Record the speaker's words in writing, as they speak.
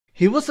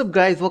Hey, what's up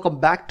guys, welcome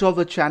back to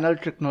our channel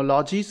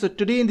Tricknology. So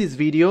today in this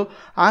video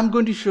I'm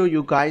going to show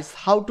you guys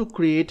how to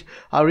create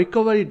a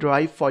recovery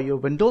drive for your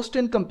Windows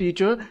 10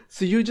 computer.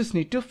 So you just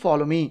need to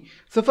follow me.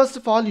 So first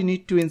of all, you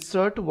need to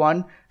insert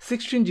one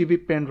 16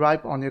 GB pen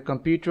drive on your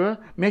computer.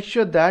 Make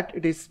sure that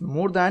it is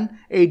more than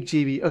 8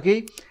 GB,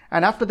 okay?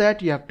 And after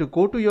that you have to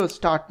go to your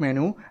start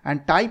menu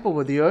and type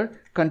over there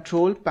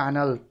control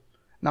panel.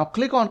 Now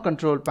click on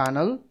control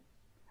panel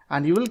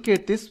and you will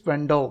get this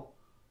window.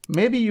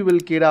 Maybe you will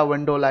get a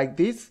window like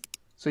this.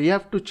 So you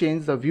have to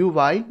change the view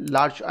by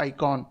large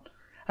icon.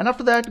 And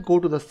after that, go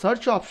to the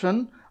search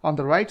option on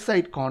the right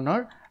side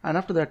corner. And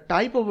after that,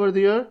 type over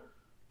there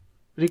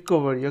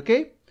recovery.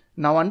 Okay.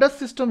 Now under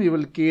system, you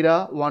will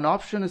get one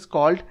option is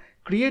called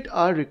create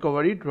a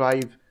recovery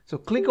drive. So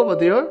click over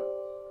there.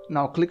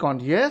 Now click on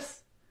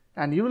yes.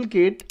 And you will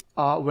get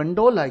a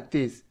window like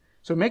this.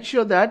 So make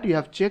sure that you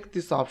have checked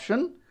this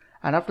option.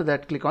 And after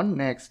that, click on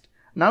next.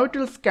 Now it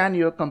will scan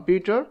your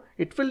computer.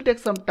 It will take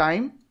some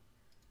time.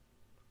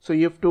 So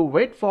you have to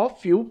wait for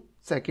few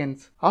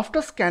seconds.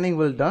 After scanning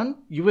will done,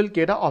 you will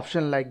get an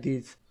option like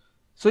this.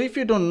 So if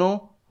you don't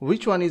know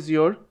which one is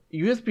your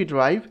USB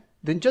drive,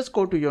 then just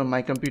go to your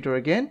My Computer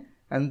again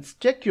and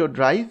check your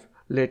drive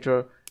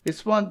later.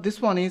 This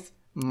one is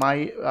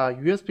my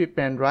USB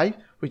pen drive,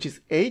 which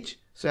is H.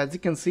 So as you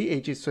can see,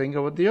 H is showing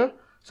over there.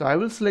 So I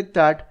will select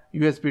that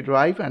USB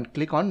drive and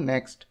click on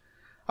next.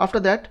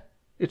 After that,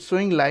 it's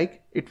showing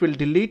like it will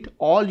delete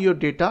all your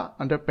data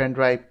under pen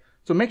drive.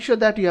 So make sure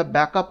that you have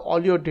backup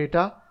all your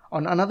data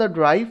on another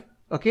drive,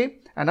 okay?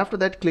 And after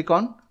that, click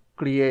on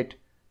create.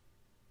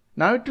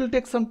 Now it will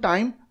take some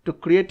time to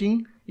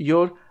creating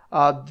your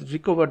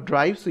recovered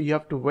drive. So you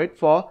have to wait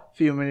for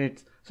few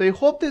minutes. So I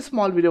hope this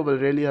small video will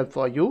really help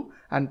for you.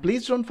 And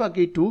please don't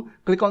forget to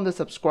click on the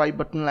subscribe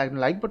button,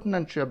 like button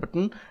and share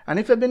button. And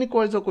if you have any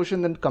queries or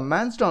questions, then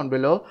comments down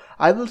below.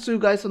 I will see you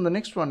guys on the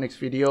next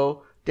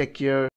video. Take care.